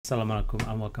Assalamu alaikum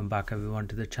and welcome back everyone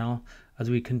to the channel.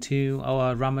 As we continue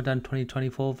our Ramadan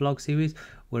 2024 vlog series,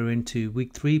 we're into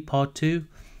week 3 part 2,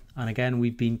 and again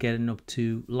we've been getting up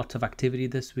to lots of activity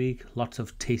this week, lots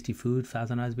of tasty food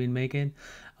Fazan has been making,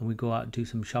 and we go out and do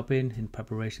some shopping in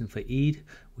preparation for Eid,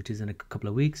 which is in a couple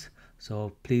of weeks.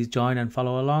 So please join and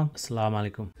follow along. Assalamu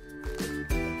alaikum.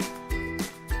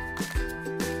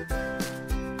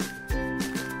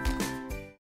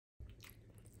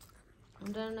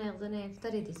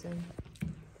 افتري ديسون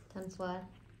تنصور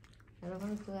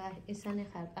رغم كوا إنسان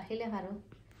خار أخيله خارو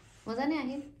مزاني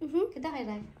أهين كده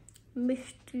غيره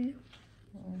مشتي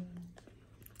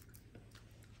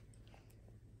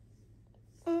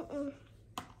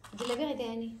جلبي غيره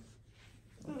يعني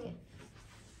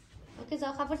اوكي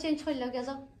زو خبر change خلي لك يا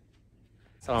زو.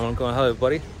 Assalamu alaikum, hello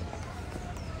everybody.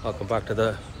 Welcome back to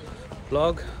the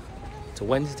vlog. It's a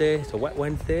Wednesday, it's a wet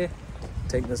Wednesday.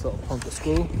 Taking this little pump to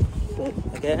school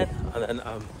again, and then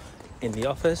I'm in the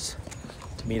office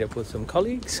to meet up with some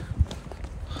colleagues.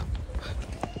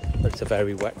 But it's a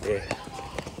very wet day.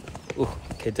 Oh,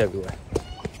 kids everywhere.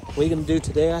 What are you going to do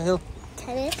today, Ahil?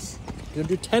 Tennis. You're going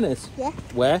to do tennis? Yeah.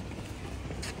 Where?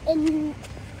 In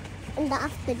the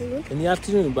afternoon. In the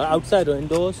afternoon, but outside or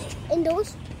indoors?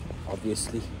 Indoors.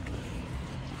 Obviously.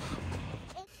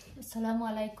 Assalamu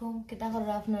alaikum. Kita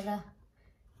harap nara.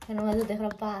 Kena mazal dekh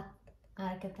rabat.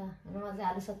 Kita. Kena mazal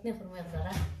ada satni khurma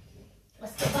yagzara.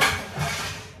 Bas kebat.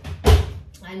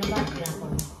 Ay nabat kira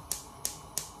kon.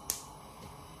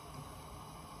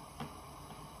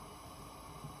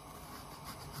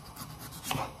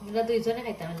 Bila tu izone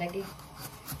kaitan lagi.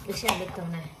 Leshi alu tu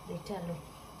na. Leshi alu.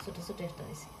 Sudah sudah tu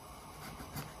isi.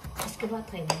 Bas kebat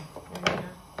kaitan.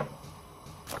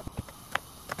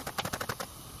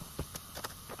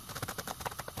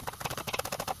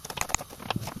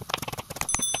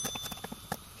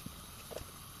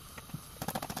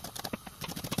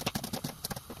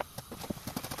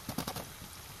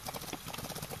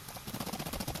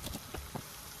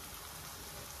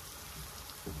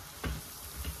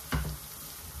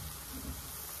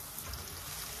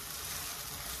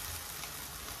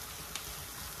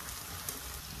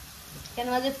 Kan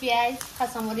maze piyaz,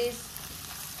 kasamoriz,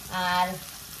 আর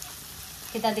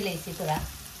কেটা দিলাইছি তোরা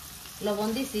লবণ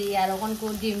দিছি আর ওখান কো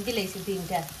ডিম দিলাইছি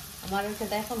তিনটা আমার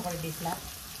সেটা phone করে দিছিলা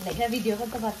লেখা ভিডিও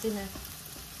করতে পারছি না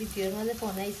ভিডিওর মধ্যে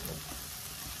ফোন আইছিল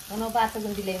কোনো পাঁচ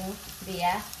গুণ দিলাইমু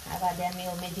দিয়া আর বাদে আমি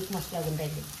ও ম্যাজিক মশলা গুণ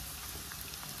দিলাম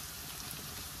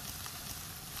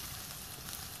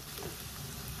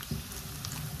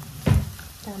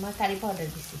আমার কারি পাউডার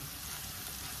দিছি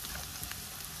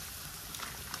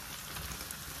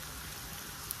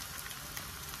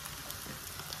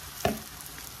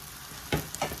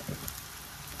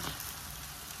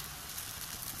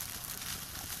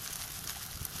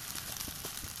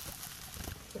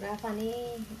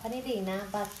পানি দিই না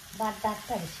বাদ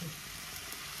ডাকটা বেশি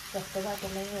রক্ত বাদ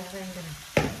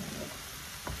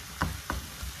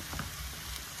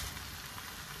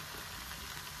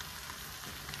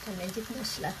magic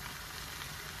masala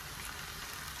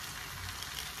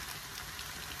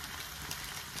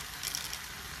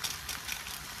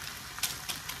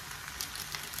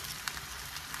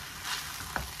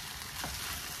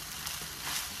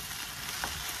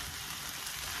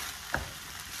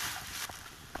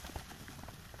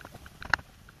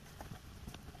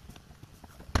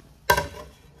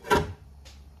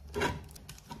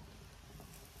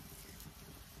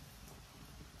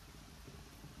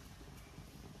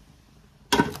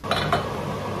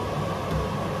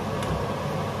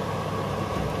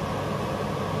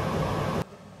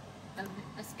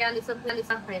Sekali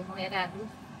sampai mengerah tu.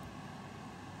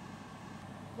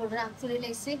 Orang sulit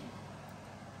lagi.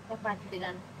 Dapat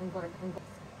dengan engkau.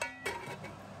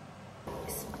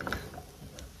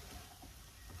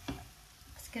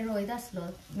 Sekarang roida slow,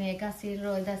 mega sil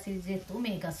roida sil jetu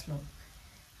mega slow.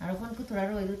 Arokan ku thora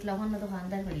roida tu lawan na tu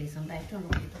handar beli sampai itu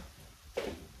roida.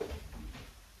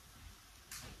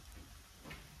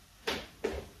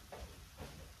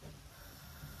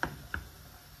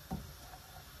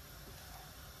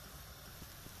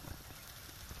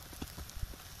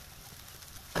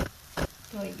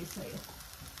 Rồi cái sợi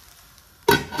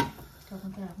cho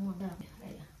con ta mua đào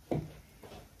đây là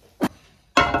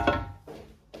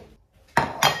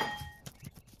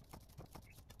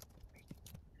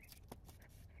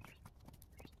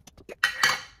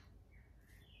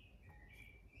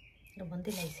đồ bánh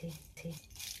tê này xí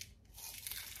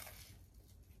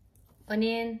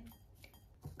onion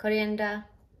coriander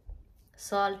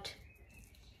salt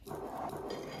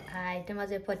item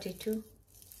as a potato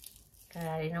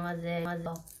Karena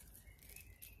mazal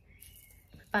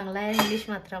Bangla English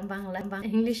matram Bangla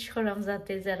English koram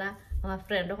zate zara আমার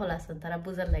ফ্রেন্ডও হল আছেন তারা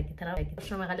বুঝার লাগি তারা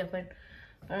সময় খালি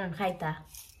খাইতা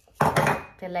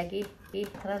তে লাগি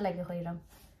তারা লাগে হইলাম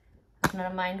আপনারা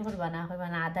মাইন্ড করবা না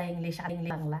আধা ইংলিশ আর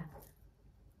ইংলিশ বাংলা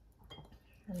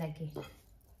লাগি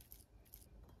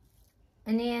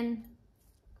onion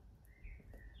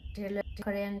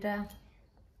coriander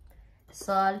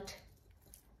salt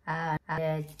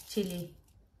chili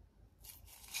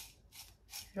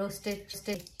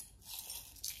roasted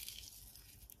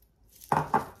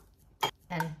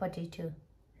and potato.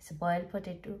 It's a boiled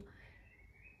potato.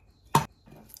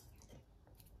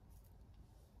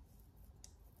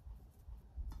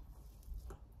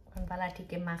 বালা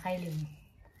ঠিকে মা খাইলিম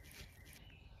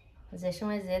যে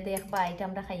সময় যে দেখবা এটা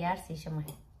আমরা খাই আসছি সময়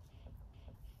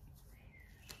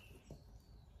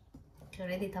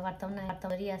করে দিতে পারতাম না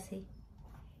পারতামই আসি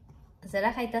যারা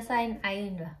খাইতে চাই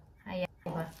আইনরা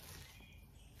আইবা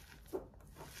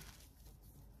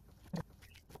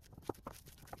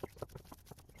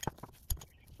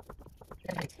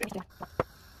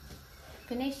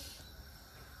finish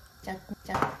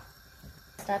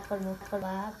start করবো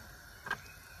বাপ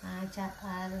আচ্ছা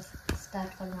আর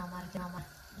স্টার্ট করবো আমার জামা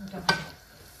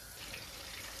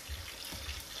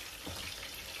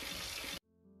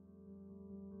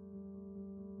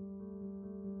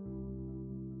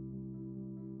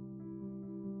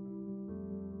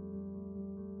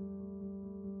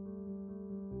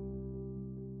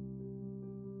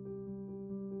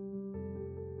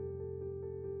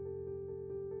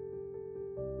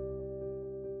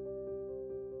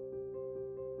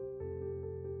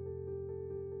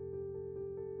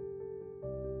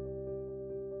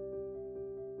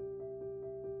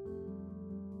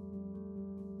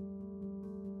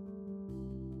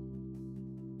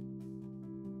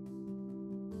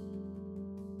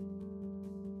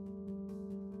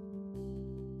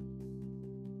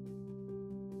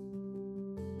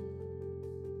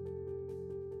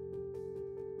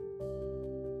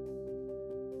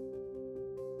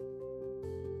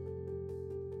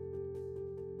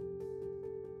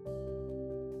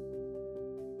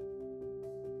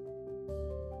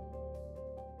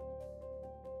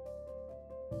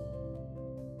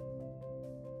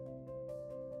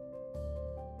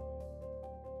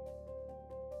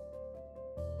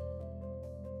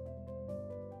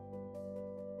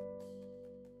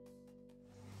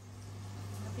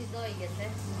pizza হয়ে গেছে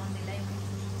মন দিলাই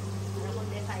আমরা কোন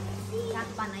দিয়ে খাই শাক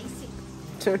বানাইছি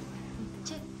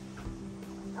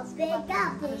A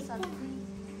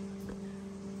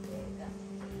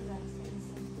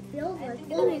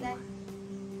big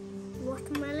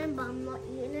watermelon, but I'm not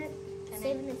eating it.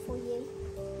 Saving it for you.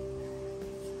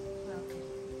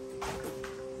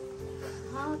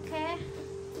 Okay.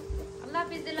 Allah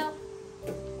pizza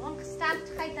on start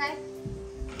খাইতে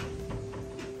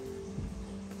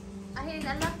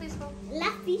Allah peaceful.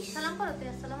 Lafish. Salam করতে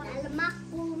আসসালামু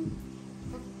Al-Makum.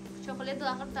 সকলে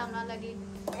দোয়া করতাম না লাগি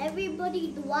Everybody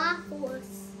dua for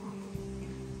us.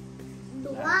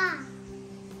 Dua.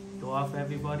 Dua for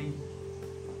everybody.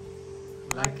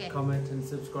 Like, Okay. comment and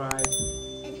subscribe.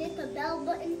 And hit the bell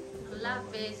button. আল্লাহ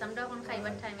হাফেজ আমরা এখন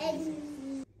খাইবার টাইম And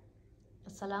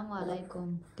আসসালামু আলাইকুম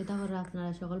কিতা হরা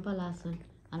আপনারা সকল ভালো আছেন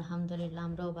আলহামদুলিল্লাহ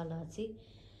আমরাও ভালো আছি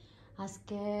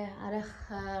আজকে আরেক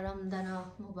রমজান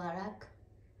মুবারক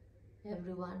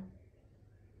এভরিওয়ান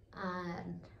আর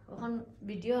এখন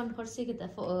ভিডিও অন করছি কিতা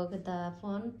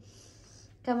ফোন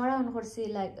ক্যামেরা অন করছি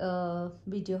লাইক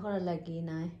ভিডিও করা লাগি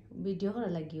নাই ভিডিও করা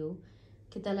লাগিও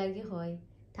কিতা লাগি হয়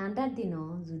ঠান্ডার দিনও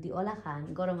যদি ওলা খান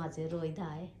গরম আছে রই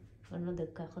দেয় অন্য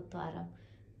দেখা কত আরাম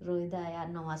রই দেয় আর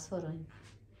নামাজ পড়েন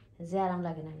যে আরাম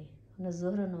লাগে না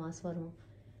জোহর নামাজ পড়বো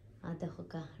আর দেখো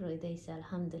কা রই দিয়েছে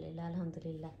আলহামদুলিল্লাহ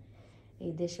আলহামদুলিল্লাহ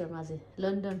এই দেশের মাঝে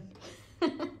লন্ডন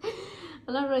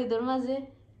রইদর মাঝে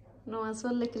নামাজ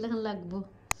পড়লে কিলাখান লাগবো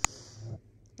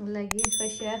লাগি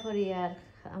শেয়ার করি আর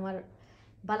আমার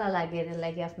ভালো লাগে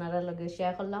লাগে আপনারা লগে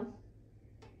শেয়ার করলাম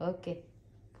ওকে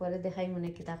পরে দেখাই মনে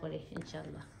কিতা করে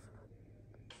ইনশাল্লাহ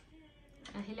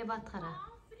আহিলে ভাত খারা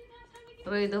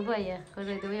রইদ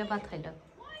ভাইয়া ভাত খাইলাম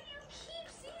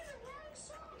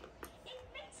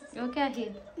ওকে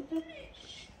Ahil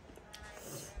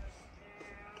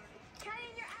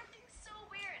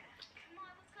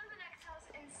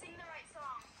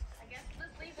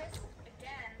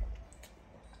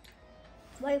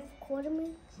why you recording me?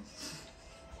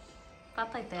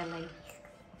 Patay telay.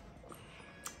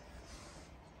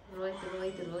 Roy.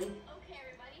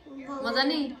 Mada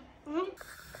ni?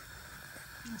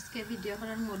 Aske video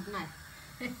karaর mood নাই।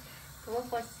 তো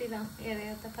করছিলাম এরে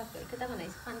তো কিটা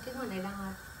বানাইছি পানকেক বানাইলাম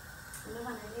আর ওগুলো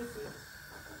বানাইছি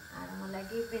আর আমার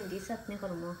লাগি ভেন্ডি চাটনি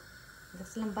করবো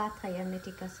দেখছিলাম ভাত খাই আর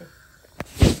ঠিক আছে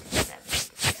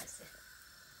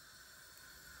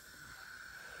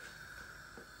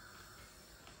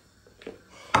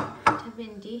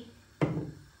भेंडी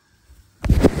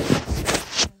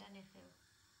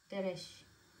teresh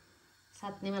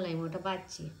satni malai mota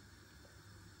bacci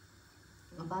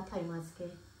baat hai maske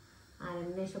আর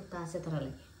এমনি সপ্তাহ আছে তোরা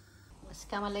লাগে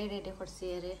আজকে আমার লাগে রেডি করছি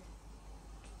আরে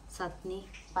সাতনি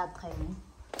ভাত খাইমু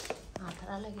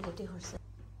আঠারা লাগে রেডি করছে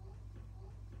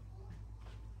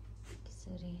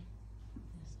খিচুড়ি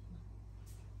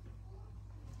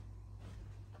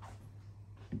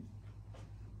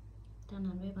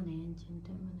টানাবে বানাই আনছেন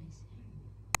টাইম বানাইছে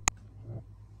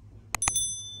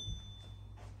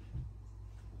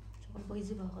সকল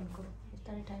বইজি বহন করো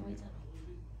ইফতারের টাইম হয়ে যাবে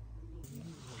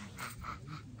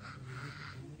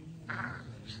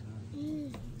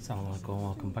Assalamualaikum,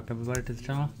 welcome back everybody to the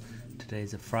channel. Today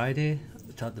is a Friday.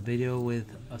 I start the video with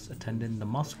us attending the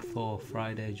mosque for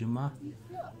Friday Jummah,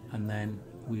 and then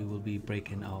we will be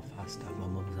breaking our fast at my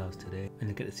mum's house today, and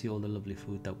you get to see all the lovely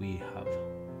food that we have.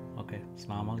 Okay,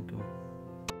 Assalamualaikum.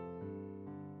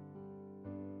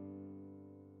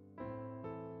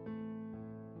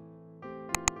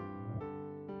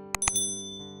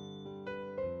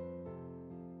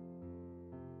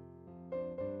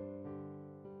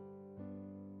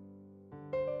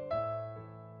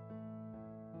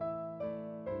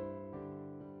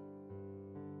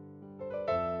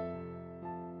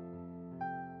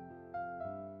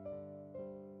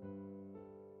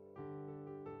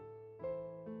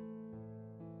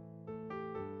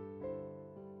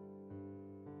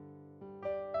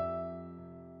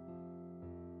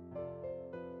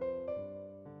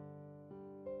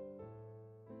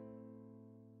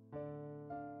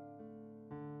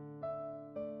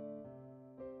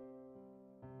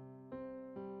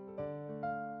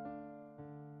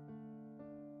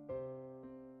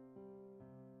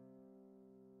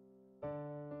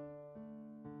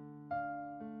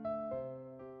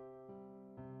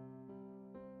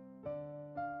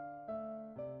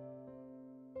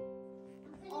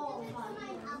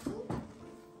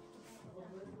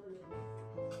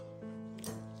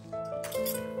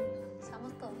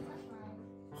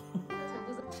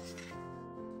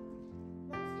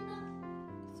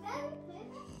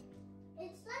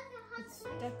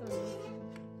 Decoration.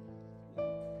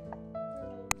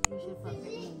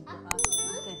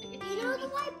 You know the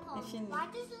white part? Why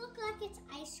does it look like it's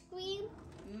ice cream?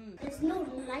 There's no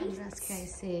light. আজকে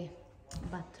আইছে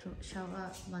bathroom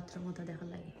shower bathroom মতো দেখা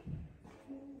লাগে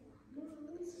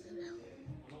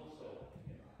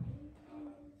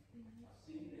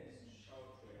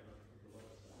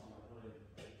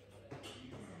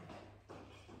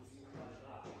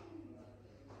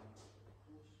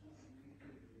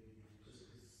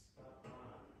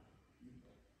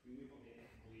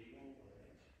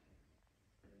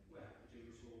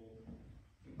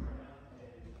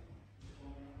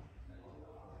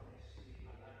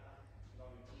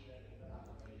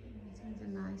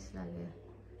nice লাগে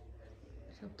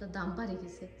সব তো দাম বাড়ে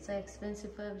গেছে so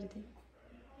expensive for everything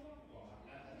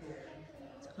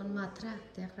এখন মাত্রা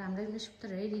দেখ আমরা এমনি সব তো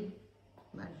রেডি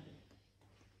বাট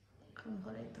এখন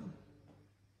ঘরে তো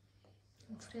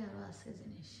ফ্রি আরো আছে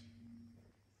জিনিস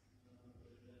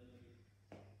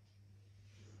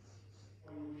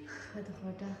হয়তো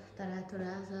ঘরটা তারা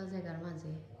তোরা জায়গার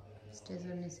মাঝে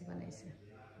স্টেজের নিচে বানাইছে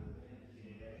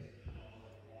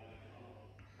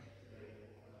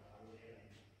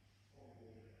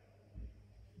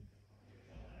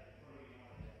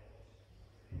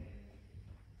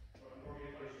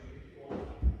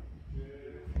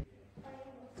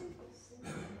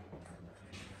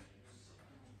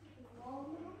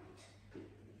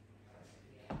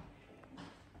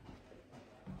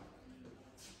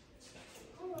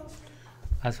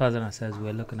As Fazana says,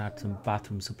 we're looking at some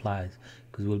bathroom supplies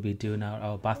because we'll be doing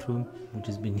our bathroom, which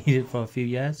has been needed for a few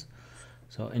years.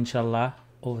 So inshallah,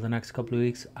 over the next couple of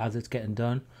weeks, as it's getting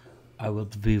done, I will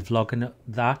be vlogging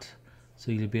that, so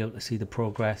you'll be able to see the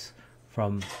progress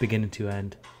from beginning to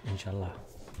end, inshallah.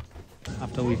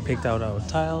 After we've picked out our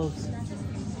tiles,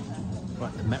 we're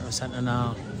at the Metro Centre now,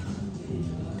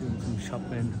 doing some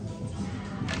shopping,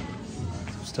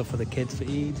 some stuff for the kids for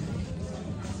Eid.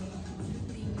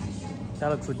 That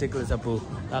looks ridiculous, Abu.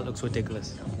 That looks ridiculous.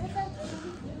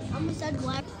 Amma said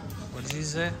what? What did you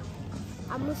say?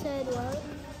 Amma said what?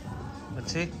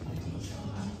 Let's see.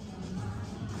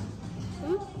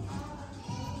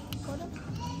 Hold up.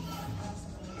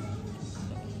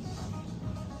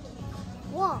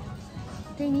 What?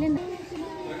 The England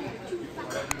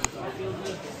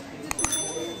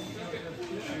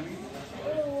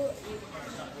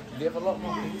Do you have a lot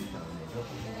more?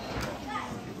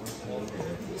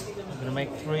 I'm gonna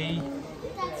make 3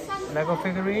 Lego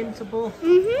figurines, Abu.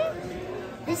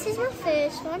 This is my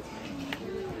first one.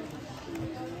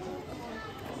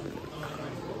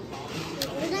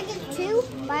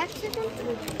 by accident?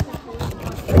 I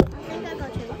think I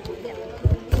got it.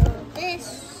 Yeah.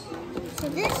 So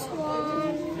this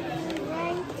one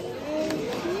right in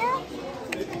here.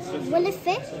 Will it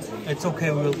fit? It's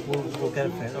okay. We'll get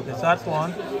it fit. Okay, so that's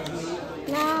one.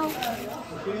 Now.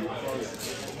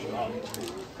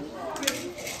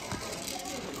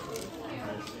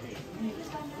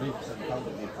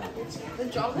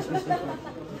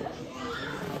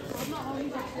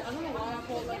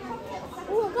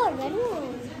 Oh, I got a red one.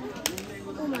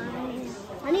 Oh my.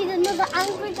 I need another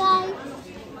angry guy.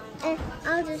 And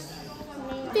I'll just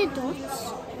make the dots.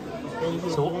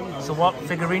 So what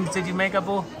figurines did you make,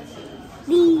 Abu?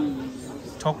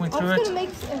 These. Talk me through it.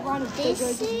 This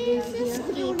is a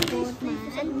skateboard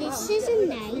man. This is a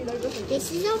knight. This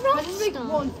is a rock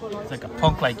star. It's like a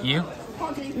punk like you.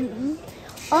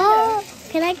 Oh,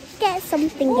 can I get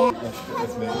something yet?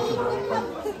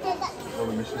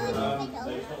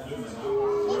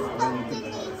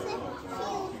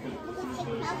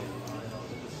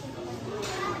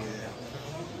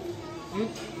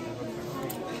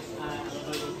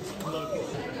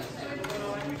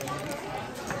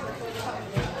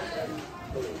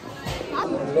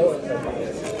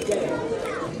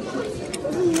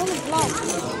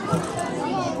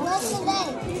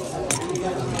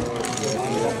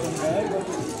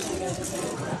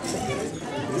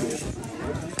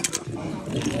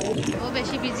 ও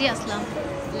বেশি busy আসলাম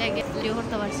লেগে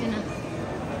করতে পারছি না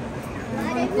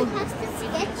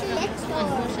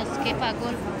আজকে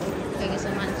পাগল হয়ে গেছে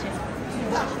মানুষে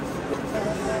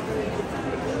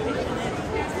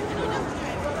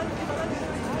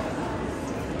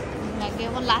লাগে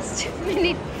ও লাস্ট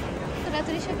মিনিট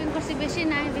তাড়াতাড়ি শপিং করছি বেশি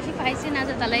নাই বেশি পাইছি না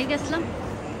যে তালাই গেছিলাম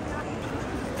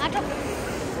আটক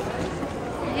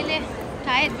হেলে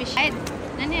টায়ার্ড বেশি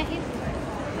নানি আহি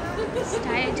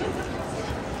tired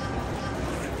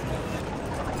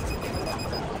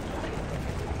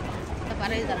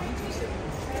para ayudar.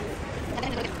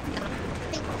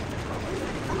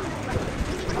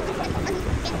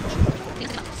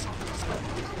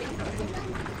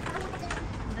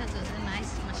 That was a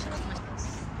nice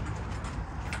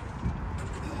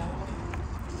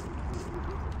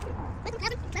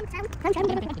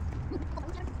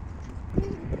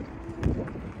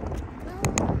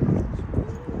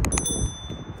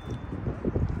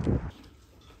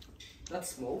That's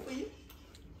small for you?